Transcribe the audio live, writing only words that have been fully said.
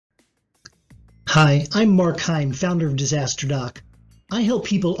Hi, I'm Mark Heim, founder of Disaster Doc. I help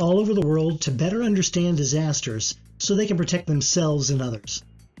people all over the world to better understand disasters so they can protect themselves and others.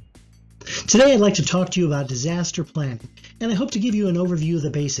 Today I'd like to talk to you about disaster planning, and I hope to give you an overview of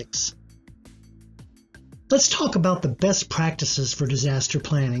the basics. Let's talk about the best practices for disaster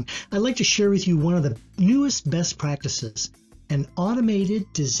planning. I'd like to share with you one of the newest best practices, an automated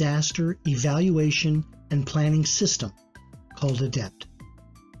disaster evaluation and planning system called Adept.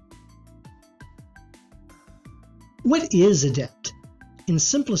 What is Adept? In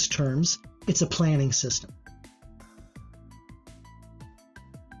simplest terms, it's a planning system.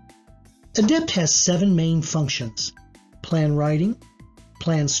 Adept has 7 main functions: plan writing,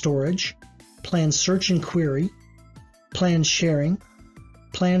 plan storage, plan search and query, plan sharing,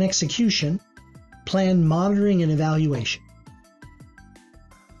 plan execution, plan monitoring and evaluation.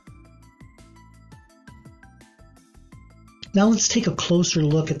 Now let's take a closer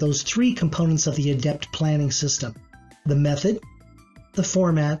look at those 3 components of the Adept planning system: the method, the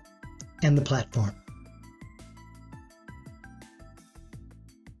format, and the platform.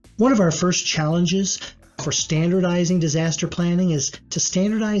 One of our first challenges for standardizing disaster planning is to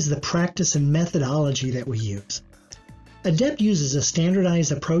standardize the practice and methodology that we use. Adept uses a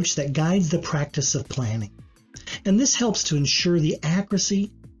standardized approach that guides the practice of planning, and this helps to ensure the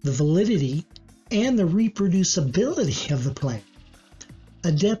accuracy, the validity, and the reproducibility of the plan.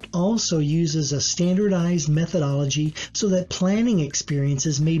 Adept also uses a standardized methodology so that planning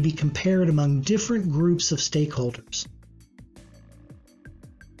experiences may be compared among different groups of stakeholders.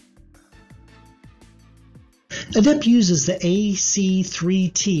 Adept uses the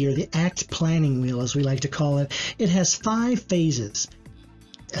AC3T, or the ACT planning wheel as we like to call it. It has 5 phases: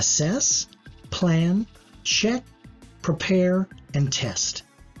 assess, plan, check, prepare, and test.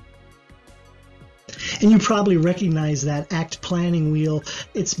 And you probably recognize that ACT planning wheel.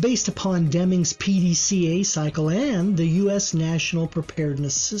 It's based upon Deming's PDCA cycle and the U.S. National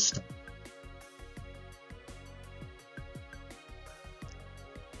Preparedness System.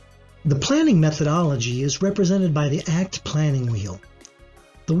 The planning methodology is represented by the ACT planning wheel.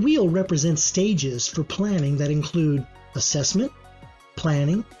 The wheel represents stages for planning that include assessment,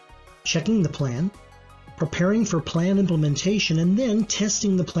 planning, checking the plan, preparing for plan implementation, and then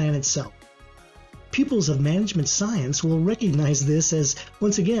testing the plan itself. Pupils of management science will recognize this as,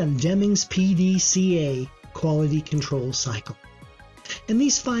 once again, Deming's PDCA quality control cycle. And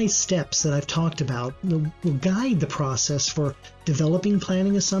these 5 steps that I've talked about will guide the process for developing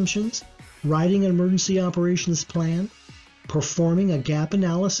planning assumptions, writing an emergency operations plan, performing a gap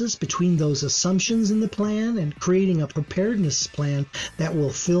analysis between those assumptions in the plan and creating a preparedness plan that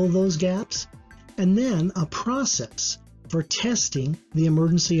will fill those gaps, and then a process for testing the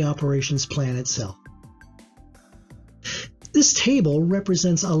emergency operations plan itself. This table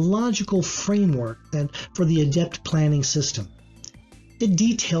represents a logical framework for the Adept planning system. It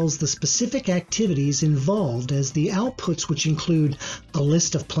details the specific activities involved as the outputs, which include a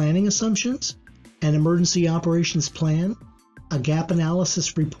list of planning assumptions, an emergency operations plan, a gap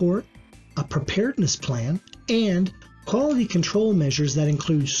analysis report, a preparedness plan, and quality control measures that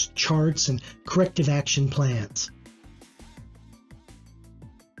include charts and corrective action plans.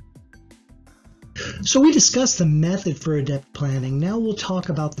 So we discussed the method for Adept planning. Now we'll talk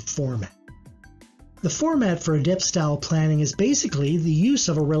about the format. The format for Adept-style planning is basically the use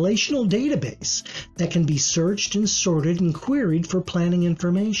of a relational database that can be searched and sorted and queried for planning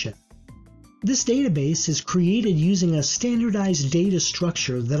information. This database is created using a standardized data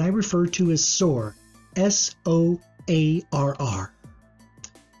structure that I refer to as SOAR, S-O-A-R-R.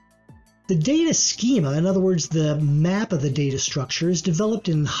 The data schema, in other words, the map of the data structure, is developed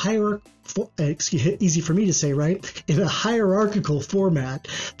in easy for me to say, right? In a hierarchical format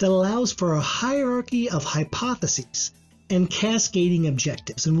that allows for a hierarchy of hypotheses and cascading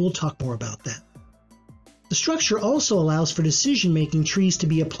objectives, and we'll talk more about that. The structure also allows for decision-making trees to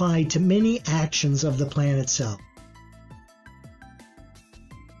be applied to many actions of the plan itself.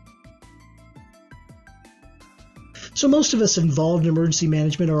 So most of us involved in emergency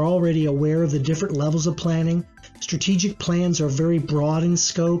management are already aware of the different levels of planning. Strategic plans are very broad in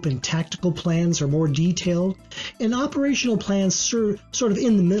scope, and tactical plans are more detailed, and operational plans serve sort of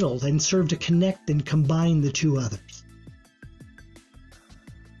in the middle and serve to connect and combine the 2 others.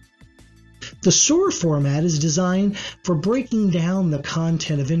 The SOAR format is designed for breaking down the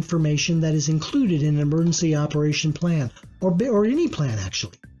content of information that is included in an emergency operation plan, or any plan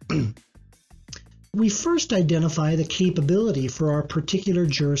actually. We first identify the capability for our particular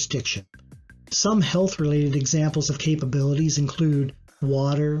jurisdiction. Some health-related examples of capabilities include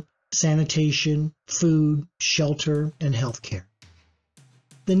water, sanitation, food, shelter, and healthcare.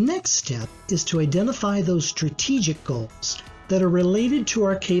 The next step is to identify those strategic goals that are related to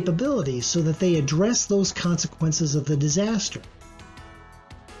our capabilities so that they address those consequences of the disaster.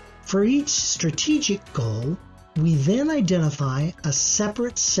 For each strategic goal, we then identify a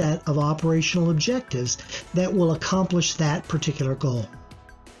separate set of operational objectives that will accomplish that particular goal.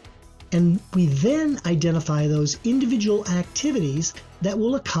 And we then identify those individual activities that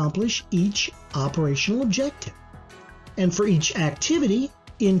will accomplish each operational objective. And for each activity,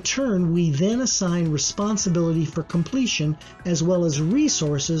 in turn, we then assign responsibility for completion as well as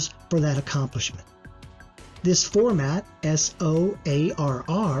resources for that accomplishment. This format,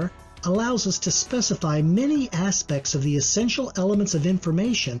 SOARR, allows us to specify many aspects of the essential elements of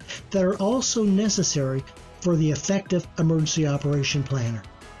information that are also necessary for the effective emergency operation planner.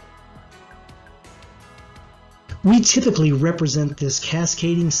 We typically represent this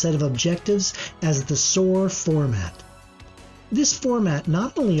cascading set of objectives as the Soar format. This format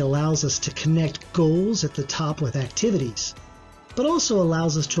not only allows us to connect goals at the top with activities, but also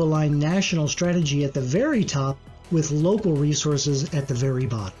allows us to align national strategy at the very top with local resources at the very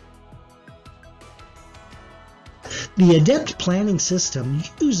bottom. The Adept planning system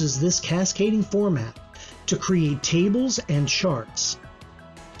uses this cascading format to create tables and charts.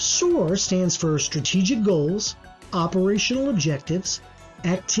 SOAR stands for Strategic Goals, Operational Objectives,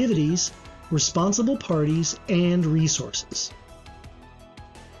 Activities, Responsible Parties, and Resources.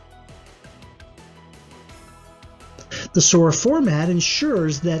 The SOAR format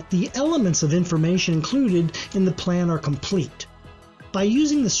ensures that the elements of information included in the plan are complete. By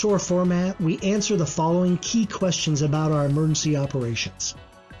using the SOAR format, we answer the following key questions about our emergency operations.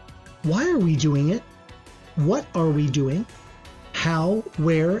 Why are we doing it? What are we doing? How,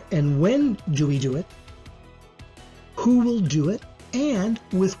 where, and when do we do it? Who will do it? And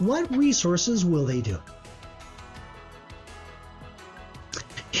with what resources will they do it?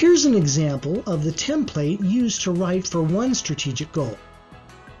 Here's an example of the template used to write for one strategic goal.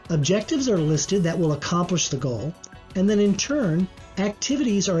 Objectives are listed that will accomplish the goal, and then in turn,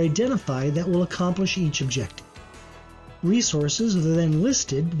 activities are identified that will accomplish each objective. Resources are then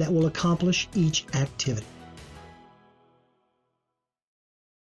listed that will accomplish each activity.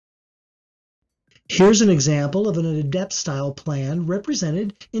 Here's an example of an Adept-style plan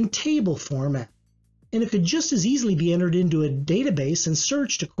represented in table format, and it could just as easily be entered into a database and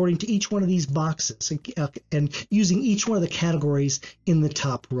searched according to each one of these boxes and using each one of the categories in the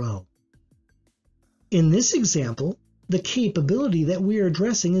top row. In this example, the capability that we are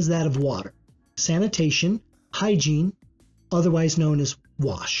addressing is that of water, sanitation, hygiene, otherwise known as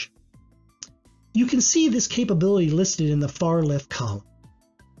WASH. You can see this capability listed in the far left column.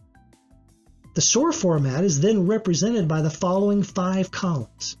 The SOAR format is then represented by the following 5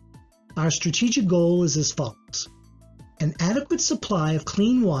 columns. Our strategic goal is as follows. An adequate supply of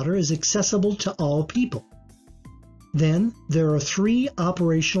clean water is accessible to all people. Then there are 3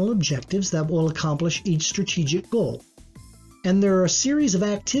 operational objectives that will accomplish each strategic goal. And there are a series of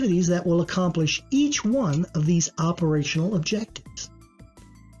activities that will accomplish each one of these operational objectives.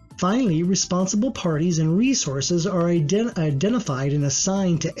 Finally, responsible parties and resources are identified and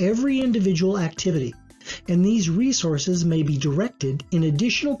assigned to every individual activity, and these resources may be directed in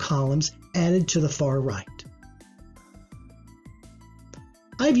additional columns added to the far right.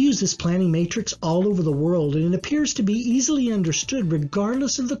 I've used this planning matrix all over the world, and it appears to be easily understood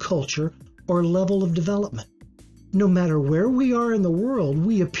regardless of the culture or level of development. No matter where we are in the world,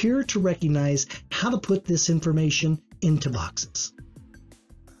 we appear to recognize how to put this information into boxes.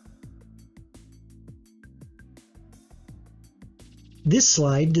 This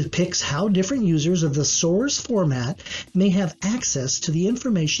slide depicts how different users of the SOAR's format may have access to the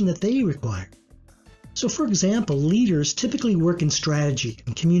information that they require. So for example, leaders typically work in strategy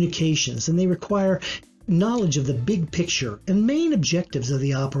and communications, and they require knowledge of the big picture and main objectives of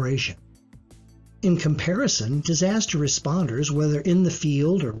the operation. In comparison, disaster responders, whether in the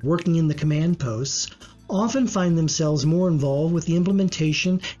field or working in the command posts, often find themselves more involved with the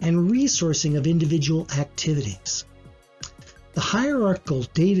implementation and resourcing of individual activities. The hierarchical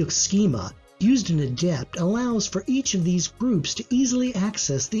data schema used in Adept allows for each of these groups to easily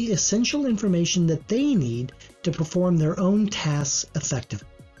access the essential information that they need to perform their own tasks effectively.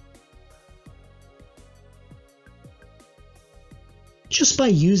 Just by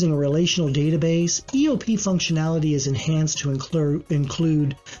using a relational database, EOP functionality is enhanced to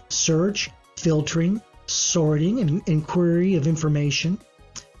include search, filtering, sorting, and inquiry of information,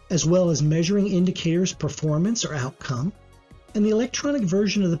 as well as measuring indicators' performance or outcome. And the electronic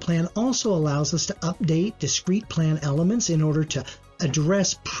version of the plan also allows us to update discrete plan elements in order to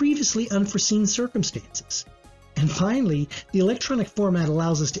address previously unforeseen circumstances. And finally, the electronic format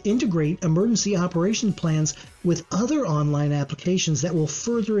allows us to integrate emergency operation plans with other online applications that will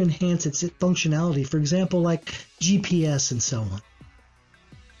further enhance its functionality, for example, like GPS and so on.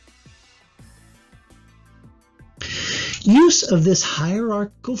 Use of this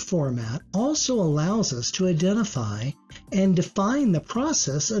hierarchical format also allows us to identify and define the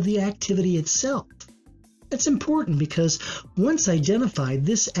process of the activity itself. That's important because once identified,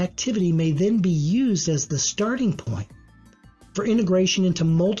 this activity may then be used as the starting point for integration into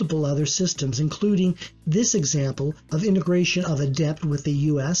multiple other systems, including this example of integration of Adept with the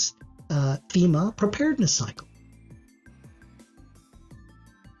US FEMA preparedness cycle.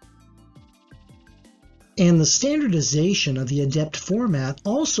 And the standardization of the Adept format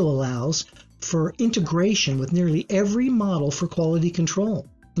also allows for integration with nearly every model for quality control,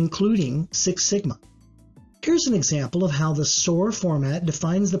 including Six Sigma. Here's an example of how the Soar format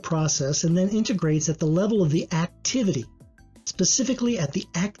defines the process and then integrates at the level of the activity, specifically at the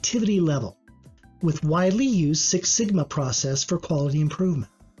activity level, with widely used Six Sigma process for quality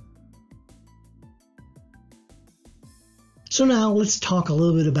improvement. So now let's talk a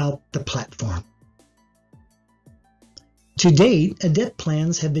little bit about the platform. To date, Adept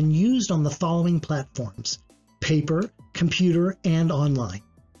plans have been used on the following platforms: paper, computer, and online.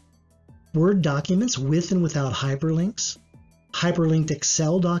 Word documents with and without hyperlinks, hyperlinked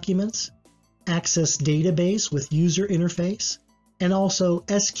Excel documents, Access database with user interface, and also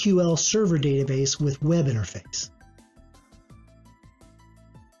SQL Server database with web interface.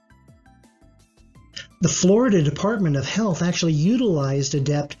 The Florida Department of Health actually utilized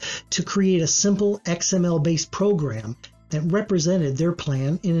Adept to create a simple XML-based program that represented their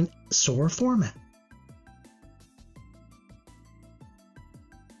plan in a Soar format.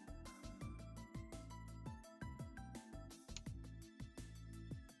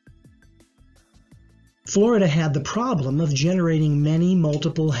 Florida had the problem of generating many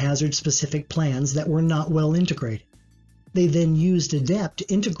multiple hazard-specific plans that were not well integrated. They then used Adept to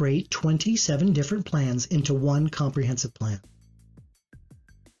integrate 27 different plans into one comprehensive plan.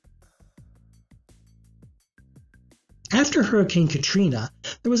 After Hurricane Katrina,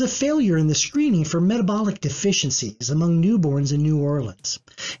 there was a failure in the screening for metabolic deficiencies among newborns in New Orleans,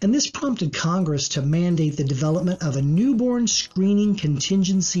 and this prompted Congress to mandate the development of a newborn screening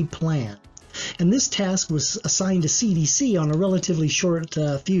contingency plan. And this task was assigned to CDC on a relatively short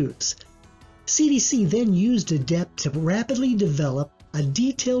fuse. CDC then used Adept to rapidly develop a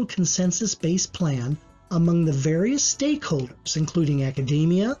detailed consensus-based plan among the various stakeholders, including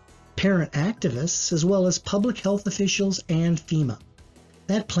academia, parent activists, as well as public health officials and FEMA.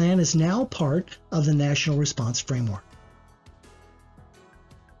 That plan is now part of the National Response Framework.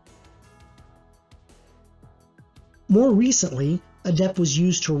 More recently, Adept was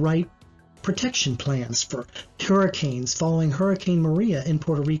used to write protection plans for hurricanes following Hurricane Maria in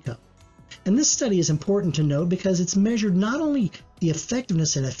Puerto Rico. And this study is important to note because it's measured not only the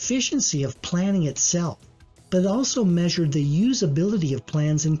effectiveness and efficiency of planning itself, but it also measured the usability of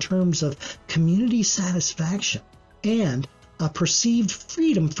plans in terms of community satisfaction and a perceived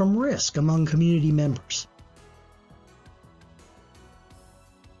freedom from risk among community members.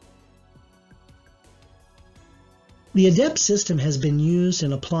 The Adept system has been used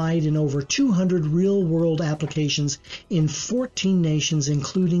and applied in over 200 real-world applications in 14 nations,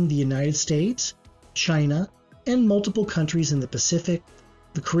 including the United States, China, and multiple countries in the Pacific,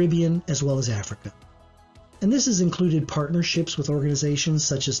 the Caribbean, as well as Africa. And this has included partnerships with organizations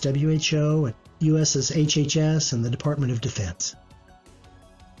such as WHO and US's HHS and the Department of Defense.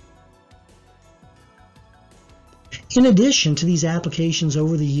 In addition to these applications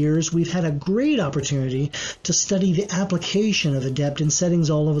over the years, we've had a great opportunity to study the application of Adept in settings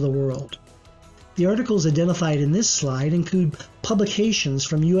all over the world. The articles identified in this slide include publications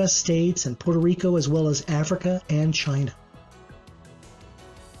from U.S. states and Puerto Rico, as well as Africa and China.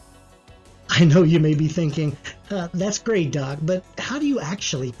 I know you may be thinking, that's great, Doc, but how do you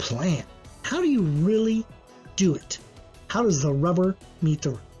actually plan? How do you really do it? How does the rubber meet the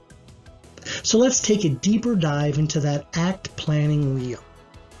road? So let's take a deeper dive into that ACT planning wheel.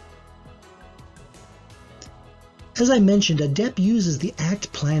 As I mentioned, Adept uses the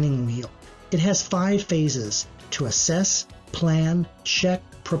ACT planning wheel. It has 5 phases: to assess, plan, check,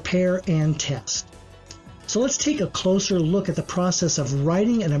 prepare, and test. So let's take a closer look at the process of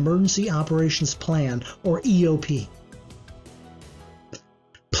writing an emergency operations plan, or EOP.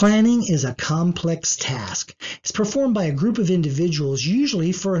 Planning is a complex task. It's performed by a group of individuals,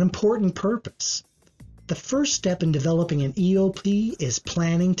 usually for an important purpose. The first step in developing an EOP is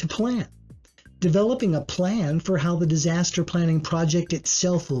planning to plan, developing a plan for how the disaster planning project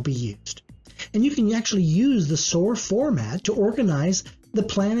itself will be used. and you can actually use the Soar format to organize the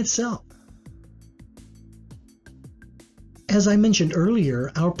plan itself. As I mentioned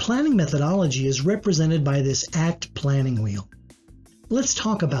earlier, our planning methodology is represented by this ACT planning wheel. Let's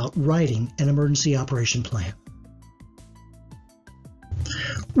talk about writing an emergency operation plan.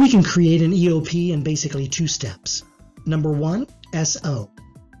 We can create an EOP in basically 2 steps. Number 1, SO.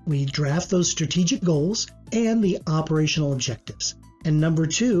 We draft those strategic goals and the operational objectives. And number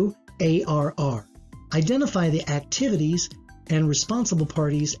 2, ARR. Identify the activities and responsible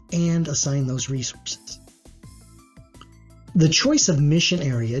parties and assign those resources. The choice of mission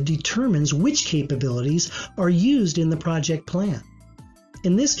area determines which capabilities are used in the project plan.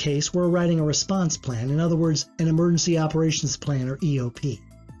 In this case, we're writing a response plan, in other words, an emergency operations plan or EOP.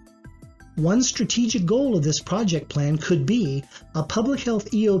 One strategic goal of this project plan could be a public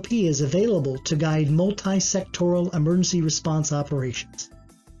health EOP is available to guide multi-sectoral emergency response operations.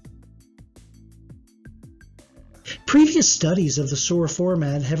 Previous studies of the SOAR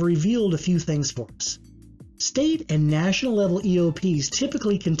format have revealed a few things for us. State and national level EOPs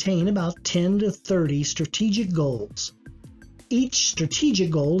typically contain about 10 to 30 strategic goals. Each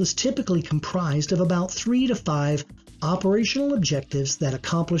strategic goal is typically comprised of about 3 to 5 operational objectives that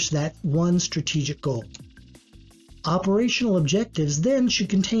accomplish that one strategic goal. Operational objectives then should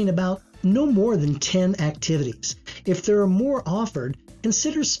contain about no more than 10 activities. If there are more offered,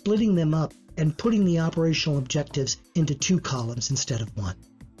 consider splitting them up and putting the operational objectives into 2 columns instead of 1.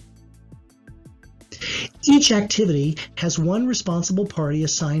 Each activity has one responsible party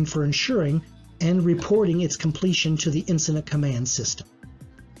assigned for ensuring and reporting its completion to the incident command system.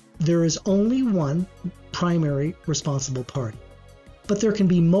 There is only one primary responsible party, but there can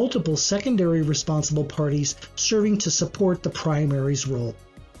be multiple secondary responsible parties serving to support the primary's role.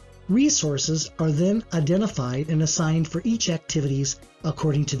 Resources are then identified and assigned for each activities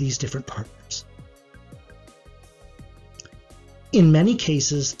according to these different partners. In many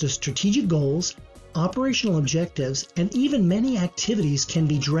cases, the strategic goals, operational objectives, and even many activities can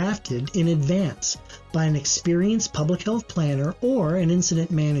be drafted in advance by an experienced public health planner or an incident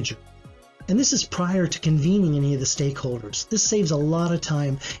manager. And this is prior to convening any of the stakeholders. This saves a lot of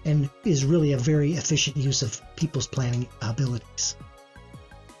time and is really a very efficient use of people's planning abilities.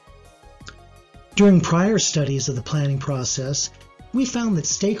 During prior studies of the planning process, we found that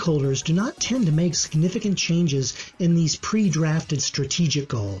stakeholders do not tend to make significant changes in these pre-drafted strategic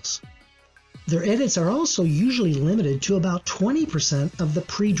goals. Their edits are also usually limited to about 20% of the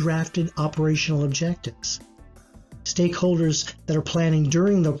pre-drafted operational objectives. Stakeholders that are planning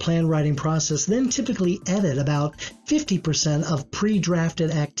during the plan writing process then typically edit about 50% of pre-drafted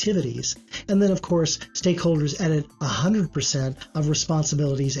activities. And then, of course, stakeholders edit 100% of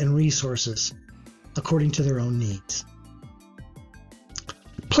responsibilities and resources according to their own needs.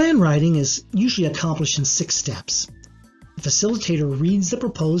 Plan writing is usually accomplished in 6 steps. The facilitator reads the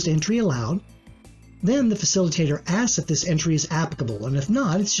proposed entry aloud. Then the facilitator asks if this entry is applicable, and if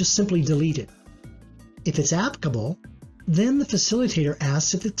not, it's just simply deleted. If it's applicable, then the facilitator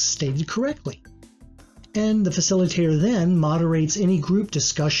asks if it's stated correctly. And the facilitator then moderates any group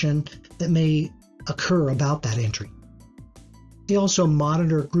discussion that may occur about that entry. They also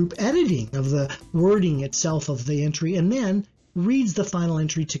monitor group editing of the wording itself of the entry and then reads the final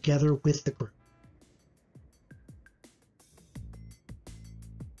entry together with the group.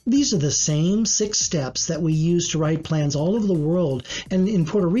 These are the same 6 steps that we use to write plans all over the world, and in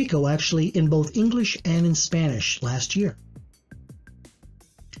Puerto Rico actually in both English and in Spanish last year.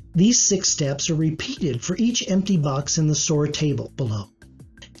 These 6 steps are repeated for each empty box in the SOAR table below.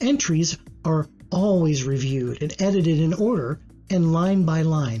 Entries are always reviewed and edited in order and line by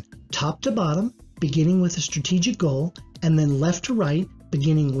line, top to bottom, beginning with a strategic goal, and then left to right,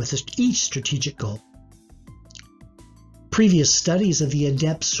 beginning with each strategic goal. Previous studies of the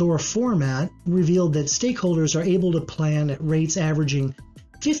Adept SOAR format revealed that stakeholders are able to plan at rates averaging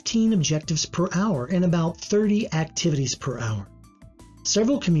 15 objectives per hour and about 30 activities per hour.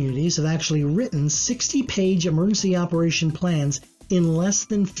 Several communities have actually written 60-page emergency operation plans in less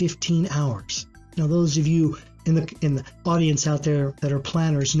than 15 hours. Now, those of you in the audience out there that are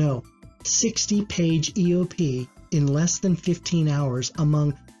planners know 60-page EOP in less than 15 hours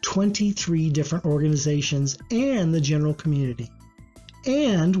among 23 different organizations and the general community,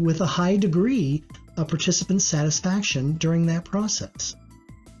 and with a high degree of participant satisfaction during that process.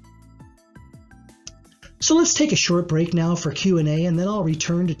 So let's take a short break now for Q&A, and then I'll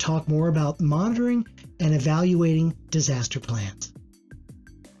return to talk more about monitoring and evaluating disaster plans.